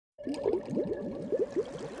Hello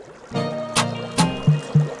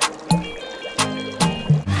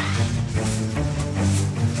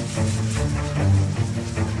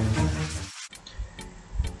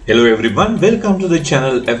everyone, welcome to the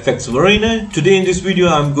channel FX Vechain. Today in this video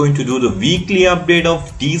I'm going to do the weekly update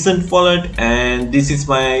of Dcent wallet, and this is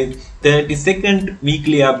my 32nd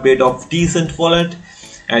weekly update of Dcent wallet.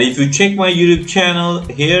 And if you check my YouTube channel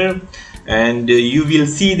here, and you will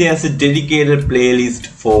see there's a dedicated playlist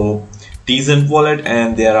for Dcent wallet,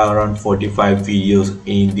 and there are around 45 videos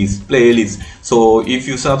in this playlist. So if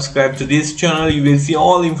you subscribe to this channel, you will see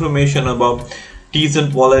all information about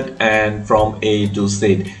Dcent wallet and from A to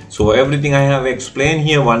Z. So everything I have explained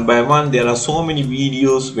here one by one. There are so many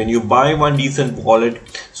videos when you buy one Dcent wallet.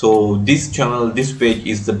 So this channel, this page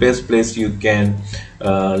is the best place you can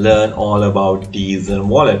learn all about Dcent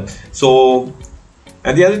wallet. So,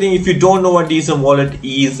 and the other thing, if you don't know what Dcent wallet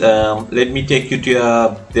is, let me take you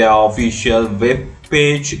to their official web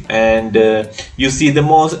page, and you see the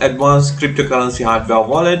most advanced cryptocurrency hardware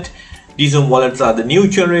wallet. Dcent wallets are the new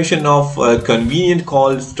generation of convenient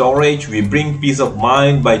cold storage. We bring peace of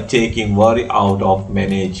mind by taking worry out of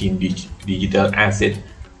managing digital asset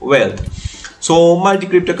wealth. So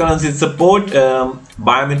multi-cryptocurrency support,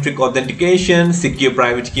 biometric authentication, secure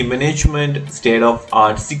private key management,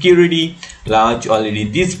 state-of-art security, large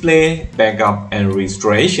LED display, backup and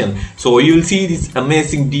restoration. So you will see this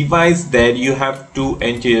amazing device that you have to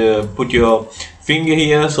put your finger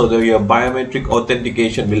here, so that your biometric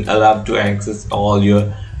authentication will allow to access all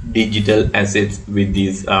your digital assets with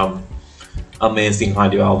this amazing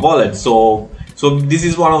hardware wallet. So this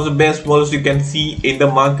is one of the best wallets you can see in the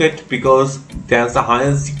market, because there's a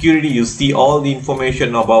higher security. You see all the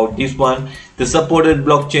information about this one, the supported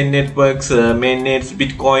blockchain networks, mainnets,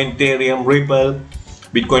 Bitcoin, Ethereum, Ripple,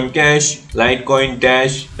 Bitcoin Cash, Litecoin,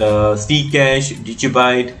 Dash, Zcash,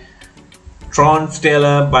 Digibyte, Tron,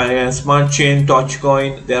 Stellar, by Smart Chain,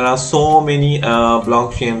 Dogecoin. There are so many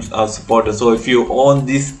blockchains are supported. So if you own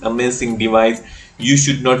this amazing device, you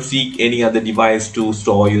should not seek any other device to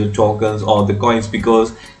store your tokens or the coins,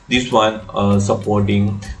 because this one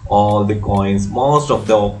supporting all the coins, most of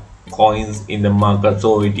the coins in the market.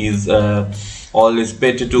 So it is always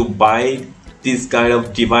better to buy this kind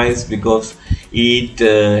of device, because it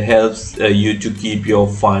helps you to keep your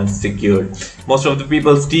funds secured. Most of the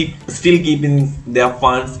people still keeping their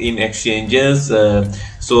funds in exchanges,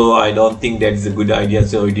 so I don't think that's a good idea.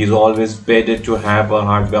 So it is always better to have a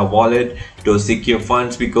hardware wallet to secure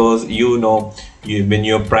funds, because you know, when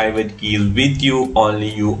your private key is with you, only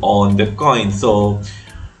you own the coin. So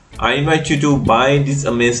I invite you to buy this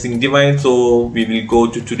amazing device. So we will go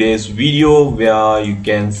to today's video, where you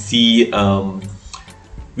can see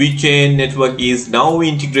Vechain network is now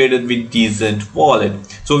integrated with Dcent wallet.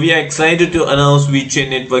 So we are excited to announce Vechain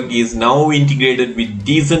network is now integrated with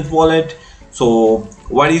Dcent wallet. So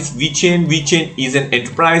what is Vechain? Vechain is an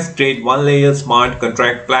enterprise grade one-layer smart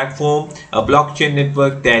contract platform, a blockchain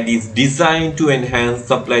network that is designed to enhance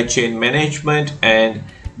supply chain management and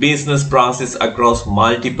business process across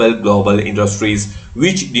multiple global industries,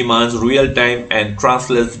 which demands real-time and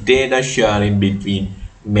trustless data sharing between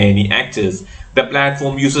many actors. The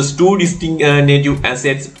platform uses two distinct native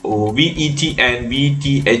assets, VET and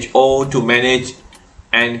VTHO, to manage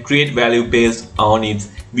and create value based on its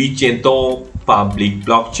Vechain public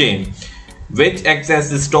blockchain. VET acts as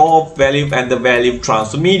the store of value and the value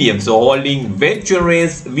transfer medium. So holding VET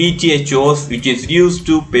generates VTHOs, which is used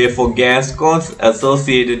to pay for gas costs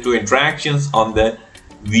associated to interactions on the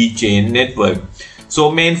Vechain network. So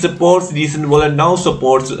main supports, Dcent wallet now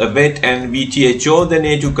supports VET and VTHO, the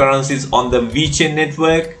native currencies on the Vechain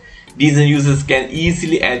network. Dcent users can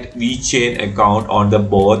easily add Vechain account on the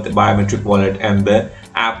both biometric wallet and the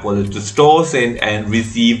app wallet to store, send and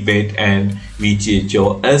receive VET and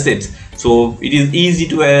VTHO assets. So it is easy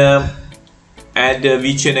to add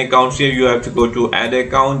Vechain accounts. Here you have to go to add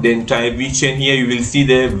account, then type Vechain. Here you will see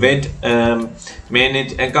the VET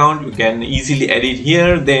mainnet account. You can easily add it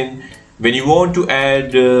here. Then when you want to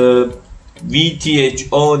add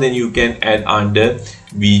VTHO, then you can add under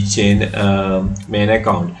Vechain main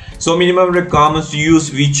account. So minimum requirements to use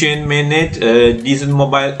Vechain mainnet, Dcent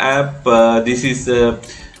mobile app. This is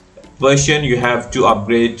version you have to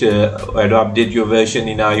upgrade or update your version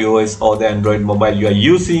in iOS or the Android mobile you are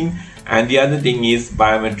using. And the other thing is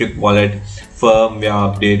biometric wallet firmware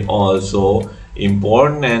update also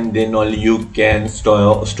important, and then only you can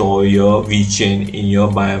store your Vechain in your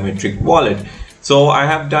biometric wallet. So I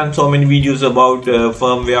have done so many videos about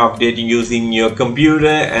firmware updating using your computer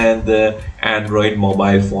and the Android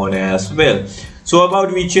mobile phone as well. So about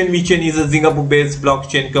Vechain. Vechain is a Singapore-based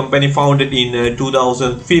blockchain company founded in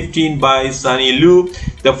 2015 by Sunny Lu,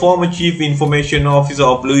 the former chief information officer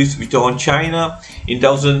of Louis Vuitton China. In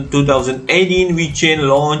 2018, Vechain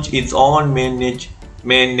launched its own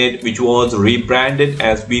mainnet, which was rebranded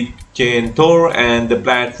as Vechain Tor, and the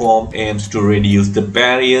platform aims to reduce the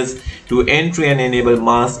barriers to entry and enable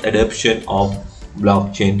mass adoption of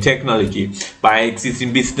blockchain technology by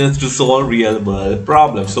existing business to solve real world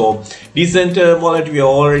problems. So Dcent wallet, we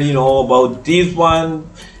already know about this one.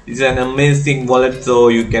 It's an amazing wallet, so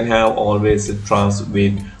you can have always a trust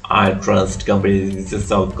with I Trust company. It's a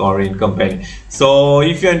South Korean company. So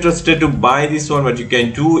if you're interested to buy this one, what you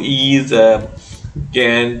can do is you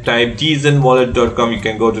can type decentwallet.com. you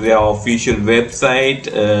can go to their official website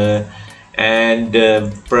and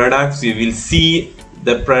products. You will see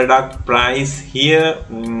the product price here.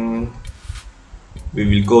 We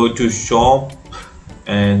will go to shop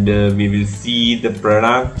and we will see the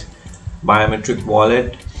product biometric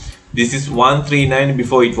wallet. This is 139,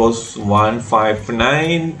 before it was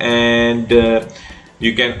 159, and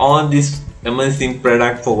you can own this amazing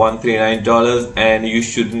product for $139, and you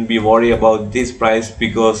shouldn't be worried about this price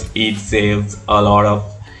because it saves a lot of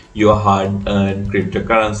your hard-earned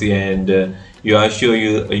cryptocurrency, and you are sure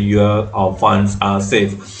your funds are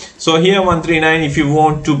safe. So here 139, if you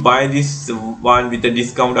want to buy this one with a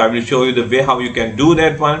discount, I will show you the way how you can do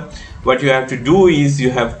that one. What you have to do is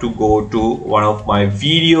you have to go to one of my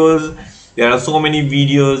videos. There are so many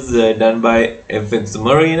videos done by FX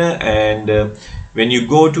Marina, and when you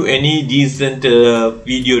go to any Dcent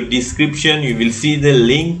video description, you will see the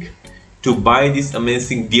link to buy this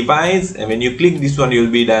amazing device, and when you click this one, you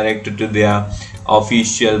will be directed to their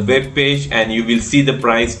official web page, and you will see the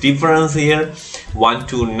price difference here,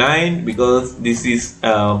 129, because this is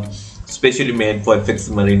specially made for FX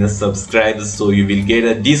Marina subscribers, so you will get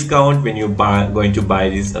a discount when you going to buy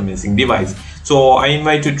this amazing device. So I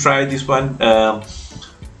invite you to try this one,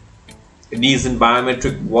 Dcent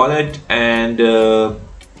biometric wallet, and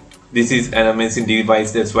this is an amazing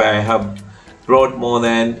device. That's why I have brought more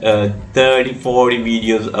than 30-40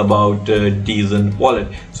 videos about Dcent wallet.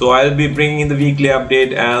 So I'll be bringing the weekly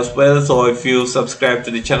update as well, so if you subscribe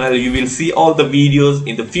to the channel, you will see all the videos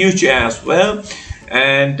in the future as well.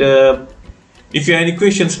 And if you have any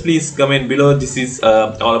questions, please comment below. This is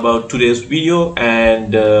all about today's video,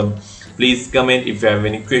 and please comment if you have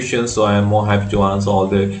any questions, so I am more happy to answer all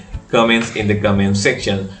the comments in the comment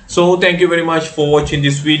section. So thank you very much for watching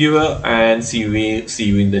this video, and see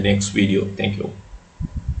you in the next video. Thank you.